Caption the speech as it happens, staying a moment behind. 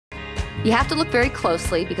You have to look very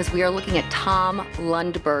closely because we are looking at Tom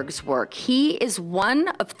Lundberg's work. He is one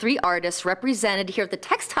of 3 artists represented here at the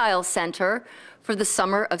Textile Center for the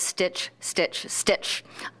Summer of Stitch, Stitch, Stitch.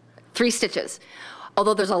 3 stitches.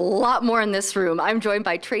 Although there's a lot more in this room. I'm joined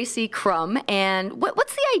by Tracy Crum, and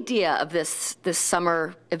what's the idea of this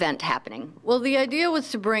summer event happening? Well, the idea was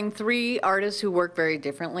to bring 3 artists who work very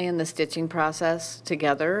differently in the stitching process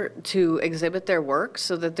together to exhibit their work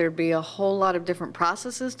so that there'd be a whole lot of different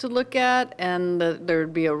processes to look at, and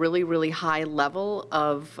there'd be a really, really high level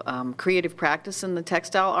of creative practice in the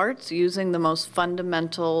textile arts using the most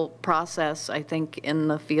fundamental process, I think, in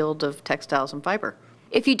the field of textiles and fiber.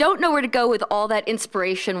 If you don't know where to go with all that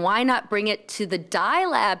inspiration, why not bring it to the Dye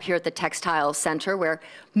Lab here at the Textile Center, where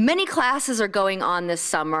many classes are going on this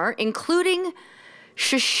summer, including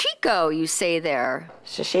Shishiko, you say there.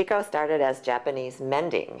 Shishiko started as Japanese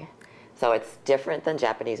mending, so it's different than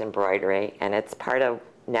Japanese embroidery, and it's part of,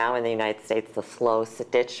 now in the United States, the slow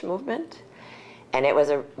stitch movement. And it was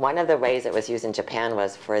one of the ways it was used in Japan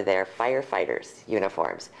was for their firefighters'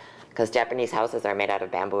 uniforms. Because Japanese houses are made out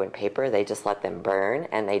of bamboo and paper, they just let them burn,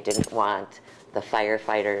 and they didn't want the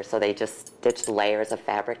firefighters, so they just stitched layers of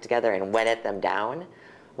fabric together and wetted them down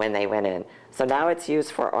when they went in. So now it's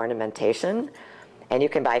used for ornamentation, and you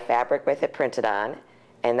can buy fabric with it printed on,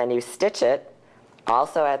 and then you stitch it.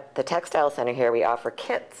 Also at the Textile Center here, we offer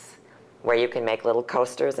kits where you can make little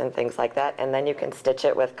coasters and things like that, and then you can stitch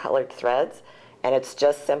it with colored threads, and it's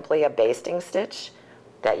just simply a basting stitch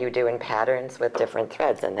that you do in patterns with different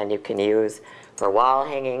threads, and then you can use for wall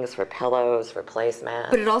hangings, for pillows, for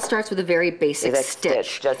placemats. But it all starts with a very basic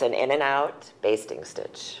stitch. Just an in and out basting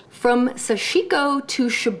stitch. From sashiko to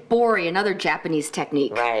shibori, another Japanese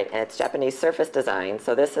technique. Right, and it's Japanese surface design,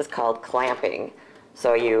 so this is called clamping.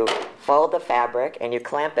 So you fold the fabric and you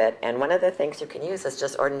clamp it, and one of the things you can use is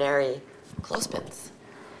just ordinary clothespins.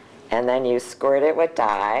 And then you squirt it with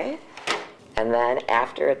dye. And then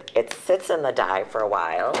after it sits in the dye for a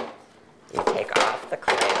while, you take off the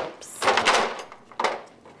clamps,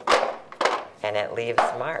 and it leaves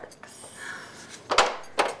marks.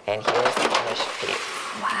 And here's the finished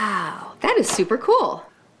piece. Wow, that is super cool.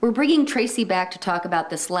 We're bringing Tracy back to talk about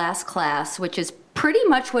this last class, which is pretty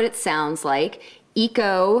much what it sounds like,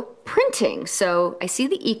 eco printing. So I see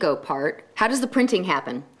the eco part. How does the printing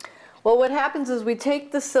happen? Well, what happens is we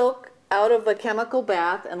take the silk out of a chemical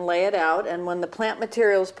bath and lay it out, and when the plant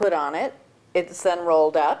material is put on it, it's then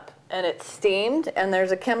rolled up and it's steamed, and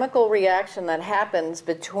there's a chemical reaction that happens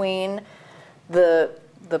between the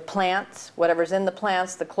plants, whatever's in the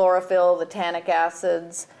plants, the chlorophyll, the tannic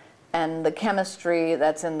acids, and the chemistry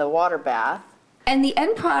that's in the water bath. And the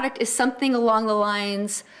end product is something along the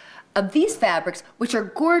lines of these fabrics, which are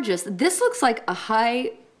gorgeous. This looks like a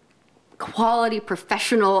high quality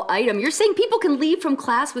professional item. You're saying people can leave from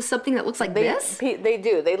class with something that looks like this? They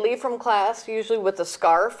do. They leave from class usually with a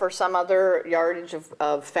scarf or some other yardage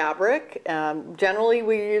of fabric. Generally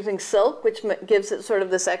we're using silk, which gives it sort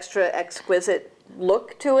of this extra exquisite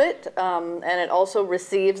look to it, and it also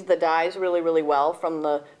receives the dyes really, really well from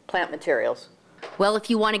the plant materials. Well,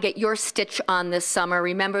 if you want to get your stitch on this summer,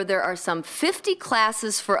 remember there are some 50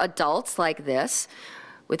 classes for adults like this,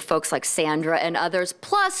 with folks like Sandra and others,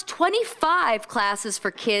 plus 25 classes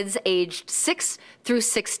for kids aged 6 through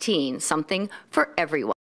 16, something for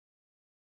everyone.